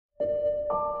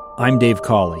I'm Dave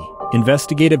Cawley,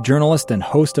 investigative journalist and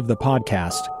host of the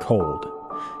podcast Cold.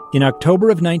 In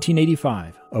October of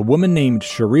 1985, a woman named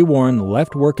Cherie Warren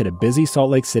left work at a busy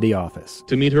Salt Lake City office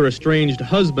to meet her estranged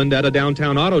husband at a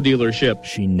downtown auto dealership.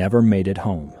 She never made it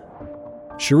home.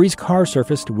 Cherie's car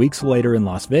surfaced weeks later in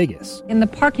Las Vegas. In the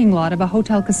parking lot of a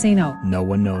hotel casino. No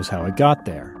one knows how it got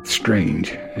there. Strange.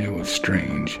 It was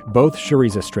strange. Both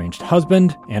Cherie's estranged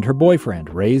husband and her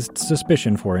boyfriend raised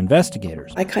suspicion for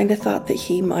investigators. I kind of thought that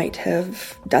he might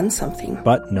have done something.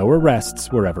 But no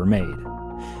arrests were ever made.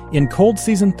 In Cold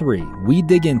Season 3, we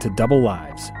dig into double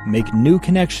lives, make new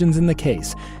connections in the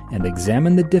case, and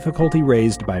examine the difficulty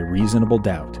raised by reasonable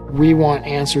doubt. We want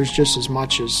answers just as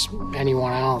much as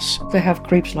anyone else. They have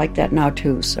creeps like that now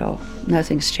too, so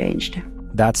nothing's changed.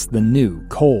 That's the new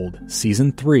Cold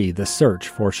Season 3, The Search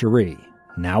for Cherie,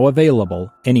 now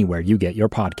available anywhere you get your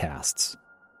podcasts.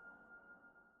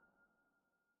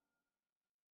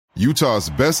 Utah's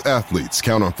best athletes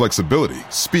count on flexibility,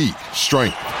 speed,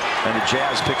 strength. And the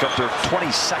Jazz pick up their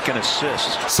 22nd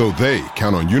assist. So they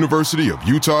count on University of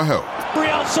Utah Health.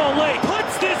 Real Salt Lake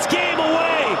puts this game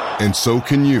away. And so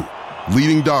can you.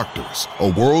 Leading doctors, a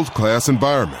world-class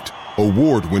environment,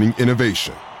 award-winning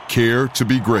innovation, care to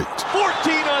be great.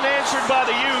 14 unanswered by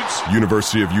the Utes.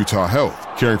 University of Utah Health,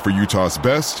 caring for Utah's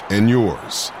best and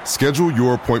yours. Schedule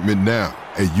your appointment now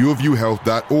at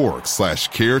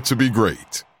uofuhealth.org/care to be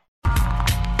great.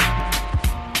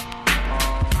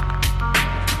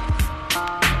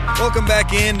 Welcome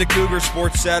back into Cougar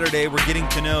Sports Saturday. We're getting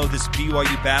to know this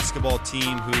BYU basketball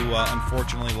team who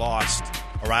unfortunately lost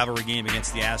a rivalry game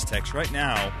against the Aztecs. Right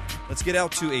now, let's get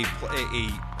out to a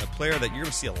player that you're going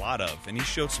to see a lot of, and he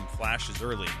showed some flashes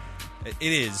early. It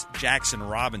is Jackson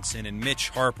Robinson, and Mitch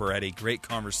Harper had a great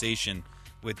conversation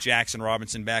with Jackson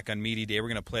Robinson back on Media Day. We're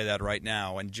going to play that right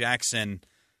now. And Jackson,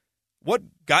 what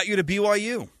got you to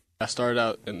BYU? I started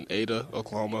out in Ada,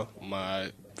 Oklahoma,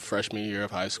 my freshman year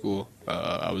of high school.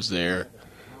 I was there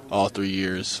all 3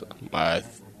 years. My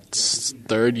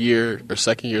second year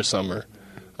summer,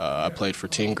 I played for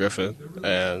Team Griffin,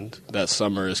 and that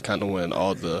summer is kind of when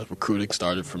all the recruiting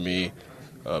started for me,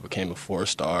 became a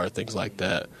 4-star, things like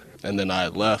that. And then I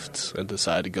left and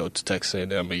decided to go to Texas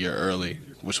A&M a year early,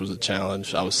 which was a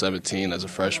challenge. I was 17 as a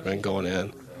freshman going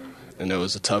in, and it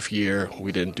was a tough year.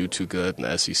 We didn't do too good in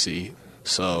the SEC.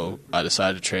 So I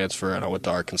decided to transfer, and I went to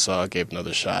Arkansas, gave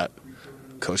another shot.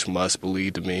 Coach Musk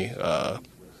believed in me.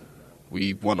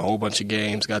 We won a whole bunch of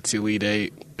games, got to Elite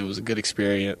Eight. It was a good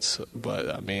experience, but,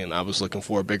 I was looking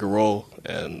for a bigger role,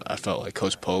 and I felt like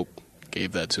Coach Pope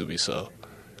gave that to me, so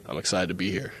I'm excited to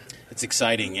be here. It's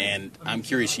exciting, and I'm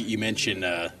curious, you mentioned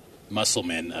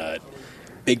Musselman,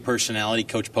 big personality.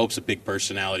 Coach Pope's a big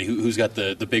personality. Who's got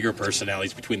the bigger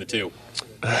personalities between the two?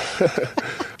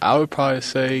 I would probably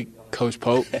say Coach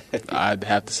Pope. I'd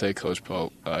have to say Coach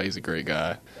Pope. He's a great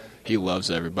guy. He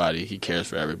loves everybody. He cares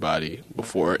for everybody.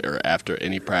 Before or after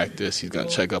any practice, he's going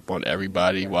to check up on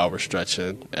everybody while we're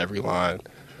stretching, every line.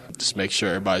 Just make sure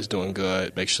everybody's doing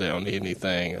good, make sure they don't need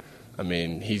anything.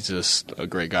 He's just a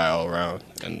great guy all around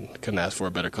and couldn't ask for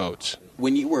a better coach.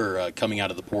 When you were coming out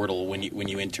of the portal, when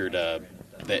you entered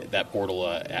that portal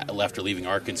after leaving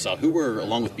Arkansas, who were,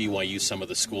 along with BYU, some of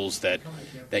the schools that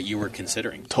you were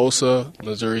considering? Tulsa,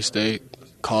 Missouri State,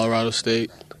 Colorado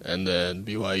State, and then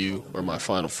BYU were my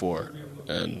final four.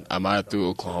 And I might have threw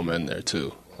Oklahoma in there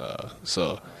too.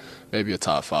 So maybe a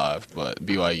top 5, but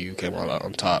BYU came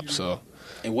on top. So.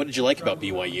 And what did you like about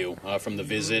BYU from the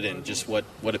visit, and just what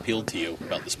appealed to you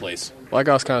about this place? Like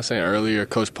I was kind of saying earlier,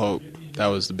 Coach Pope, that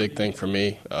was the big thing for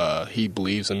me. He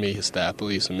believes in me. His staff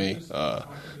believes in me.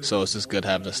 So it's just good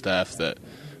having a staff that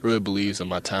really believes in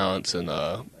my talents and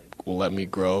will let me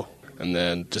grow. And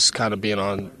then just kind of being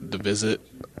on the visit,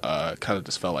 kind of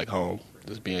just felt like home,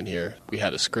 just being here. We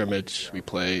had a scrimmage. We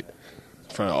played in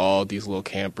front of all these little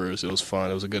campers. It was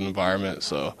fun. It was a good environment.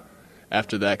 So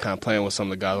after that, kind of playing with some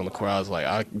of the guys on the court, I was like,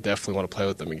 I definitely want to play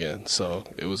with them again. So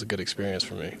it was a good experience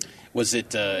for me. Was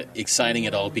it exciting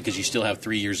at all, because you still have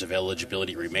 3 years of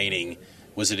eligibility remaining?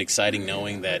 Was it exciting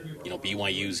knowing that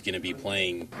BYU is going to be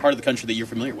playing part of the country that you're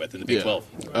familiar with in the Big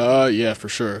 12? Yeah, for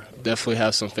sure. Definitely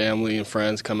have some family and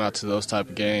friends come out to those type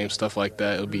of games, stuff like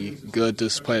that. It'll be good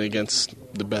just playing against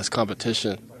the best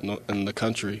competition in the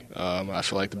country. I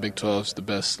feel like the Big 12 is the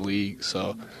best league,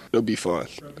 so it'll be fun.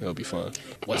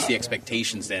 What's the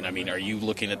expectations then? Are you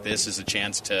looking at this as a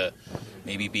chance to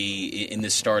maybe be in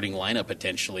this starting lineup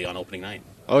potentially on opening night?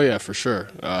 Oh, yeah, for sure.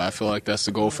 I feel like that's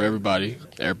the goal for everybody.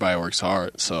 Everybody works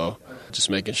hard, so just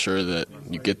making sure that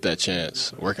you get that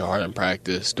chance, working hard in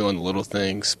practice, doing the little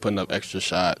things, putting up extra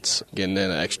shots, getting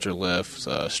in an extra lift,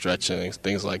 stretching,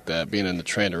 things like that, being in the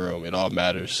training room, it all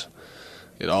matters.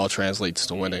 it all translates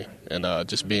to winning. And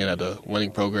just being at a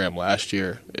winning program last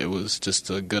year, it was just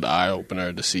a good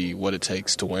eye-opener to see what it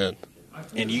takes to win.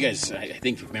 And you guys, I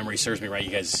think if memory serves me right,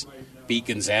 you guys beat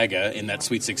Gonzaga in that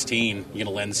Sweet 16. You're going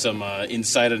to lend some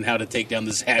insight on how to take down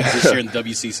the Zags this year in the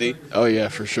WCC? Oh, yeah,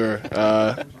 for sure.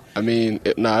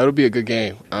 It'll be a good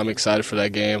game. I'm excited for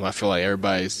that game. I feel like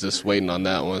everybody's just waiting on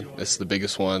that one. It's the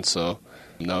biggest one, so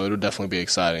no, it'll definitely be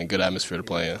exciting. Good atmosphere to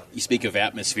play in. You speak of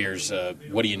atmospheres.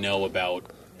 What do you know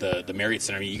about the Marriott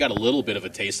Center? I mean, you got a little bit of a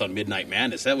taste on Midnight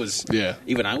Madness. That was,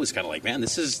 even I was kind of like, man,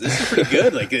 this is pretty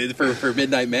good. Like for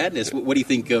Midnight Madness, what do you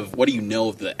think of? What do you know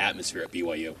of the atmosphere at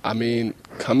BYU? I mean,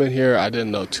 coming here, I didn't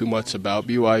know too much about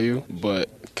BYU, but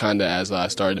kind of as I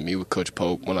started to meet with Coach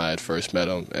Pope when I had first met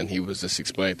him, and he was just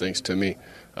explaining things to me.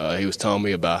 He was telling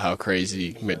me about how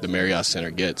crazy the Marriott Center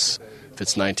gets. If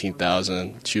it's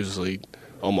 19,000, it's usually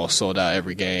almost sold out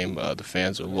every game. The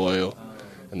fans are loyal.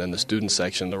 And then the student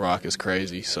section, the Rock, is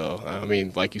crazy. So, I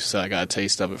mean, like you said, I got a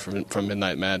taste of it from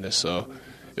Midnight Madness, so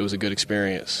it was a good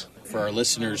experience. For our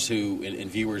listeners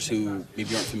and viewers who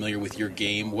maybe aren't familiar with your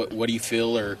game, what do you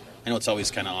feel? Or I know it's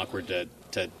always kind of awkward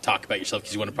to talk about yourself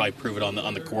because you want to probably prove it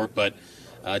on the court, but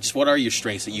just what are your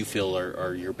strengths that you feel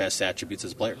are your best attributes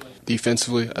as a player?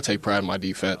 Defensively, I take pride in my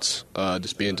defense,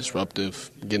 just being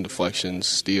disruptive, getting deflections,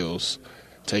 steals,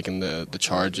 taking the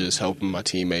charges, helping my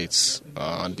teammates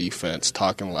on defense,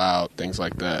 talking loud, things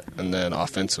like that. And then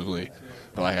offensively,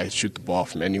 I shoot the ball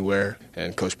from anywhere,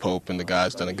 and Coach Pope and the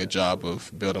guys done a good job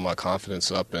of building my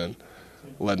confidence up and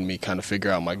letting me kind of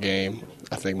figure out my game.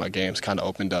 I think my game's kind of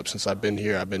opened up since I've been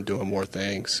here. I've been doing more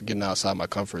things, getting outside my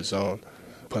comfort zone,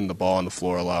 putting the ball on the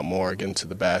floor a lot more, getting to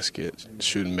the basket,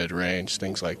 shooting mid-range,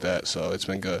 things like that. So it's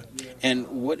been good. And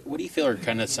what do you feel are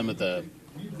kind of some of the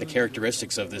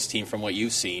characteristics of this team from what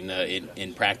you've seen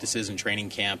in practices and training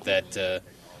camp that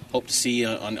hope to see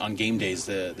on game days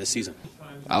this season?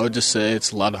 I would just say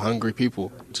it's a lot of hungry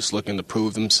people just looking to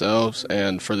prove themselves,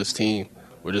 and for this team,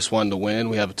 we're just wanting to win.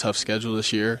 We have a tough schedule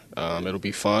this year. It'll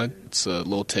be fun. It's a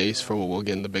little taste for what we'll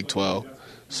get in the Big 12.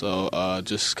 So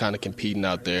just kind of competing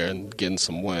out there and getting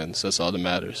some wins. That's all that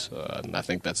matters. And I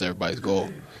think that's everybody's goal.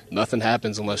 Nothing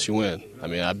happens unless you win. I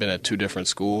mean, I've been at 3 different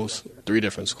schools. In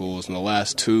the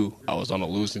last 2, I was on a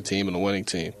losing team and a winning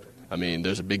team. I mean,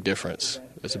 there's a big difference.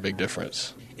 There's a big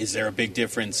difference. Is there a big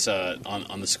difference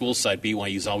on the school side?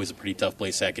 BYU is always a pretty tough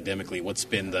place academically. What's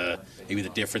been maybe the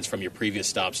difference from your previous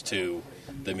stops to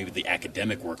maybe the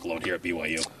academic workload here at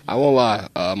BYU? I won't lie.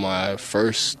 My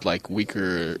first week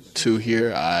or 2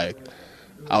 here, I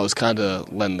was kind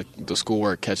of letting the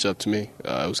schoolwork catch up to me.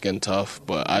 It was getting tough,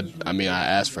 but I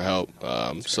asked for help.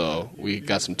 So we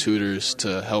got some tutors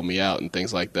to help me out and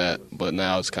things like that. But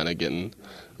now it's kind of getting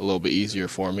a little bit easier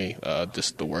for me,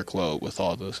 just the workload with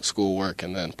all the schoolwork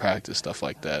and then practice, stuff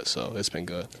like that. So it's been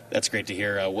good. That's great to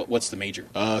hear. What's the major?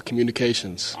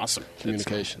 Communications. Awesome.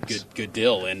 Communications. Good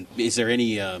deal. And is there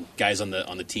any guys on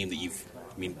the team that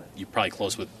you're probably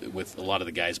close with a lot of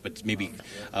the guys, but maybe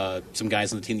some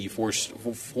guys on the team that you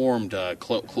formed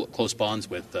close bonds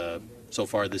with so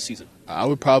far this season? I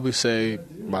would probably say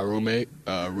my roommate,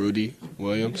 Rudy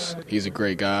Williams. He's a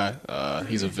great guy.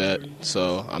 He's a vet,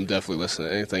 so I'm definitely listening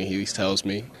to anything he tells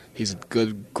me. He's a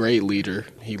great leader.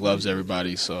 He loves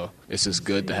everybody, so it's just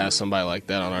good to have somebody like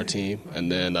that on our team.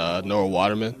 And then Noah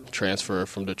Waterman, transfer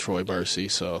from Detroit Mercy,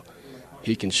 so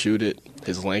he can shoot it.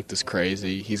 His length is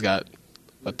crazy. He's got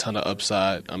a ton of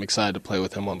upside. I'm excited to play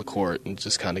with him on the court and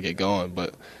just kind of get going,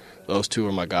 but those two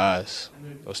are my guys.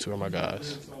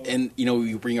 And,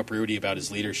 you bring up Rudy about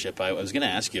his leadership. I was going to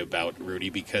ask you about Rudy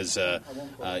because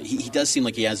he does seem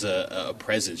like he has a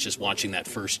presence just watching that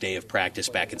first day of practice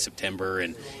back in September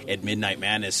and at Midnight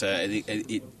Madness.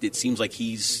 It seems like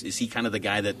is he kind of the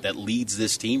guy that leads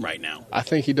this team right now? I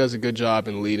think he does a good job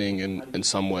in leading in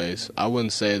some ways. I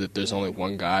wouldn't say that there's only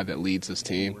one guy that leads this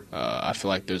team. I feel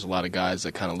like there's a lot of guys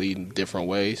that kind of lead in different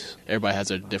ways. Everybody has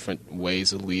their different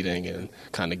ways of leading and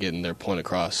kind of getting their point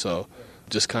across. So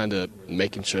just kind of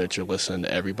making sure that you're listening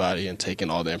to everybody and taking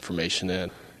all the information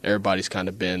in. Everybody's kind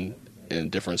of been in a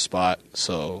different spot,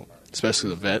 so especially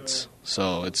the vets.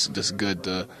 So it's just good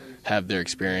to have their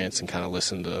experience and kind of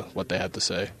listen to what they have to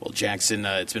say. Well, Jackson,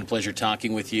 it's been a pleasure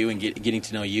talking with you and getting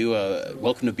to know you.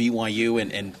 Welcome to BYU,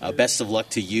 and best of luck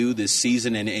to you this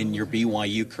season and in your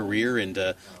BYU career, and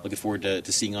looking forward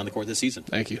to seeing you on the court this season.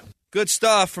 Thank you. Good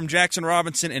stuff from Jackson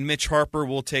Robinson and Mitch Harper.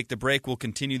 We'll take the break. We'll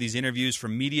continue these interviews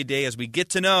from Media Day as we get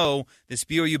to know this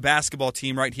BYU basketball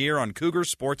team right here on Cougar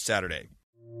Sports Saturday.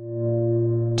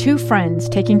 2 friends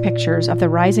taking pictures of the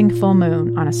rising full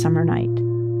moon on a summer night.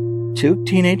 2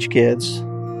 teenage kids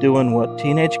doing what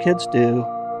teenage kids do.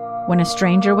 When a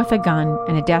stranger with a gun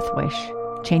and a death wish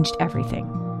changed everything.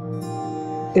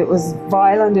 It was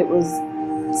violent, it was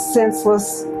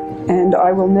senseless, and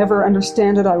I will never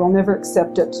understand it. I will never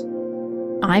accept it.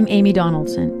 I'm Amy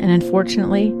Donaldson, and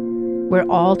unfortunately, we're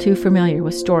all too familiar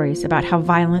with stories about how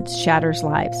violence shatters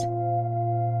lives.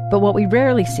 But what we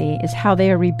rarely see is how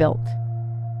they are rebuilt.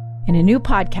 In a new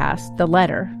podcast, The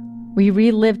Letter, we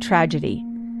relive tragedy,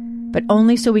 but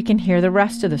only so we can hear the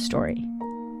rest of the story.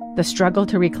 The struggle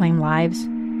to reclaim lives,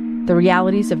 the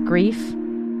realities of grief,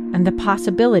 and the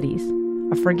possibilities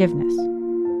of forgiveness.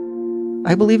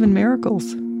 I believe in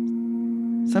miracles.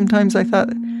 Sometimes I thought,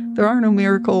 there are no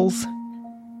miracles.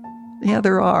 Yeah,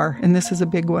 there are, and this is a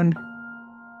big one.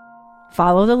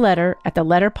 Follow The Letter at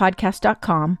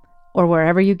theletterpodcast.com or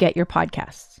wherever you get your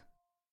podcasts.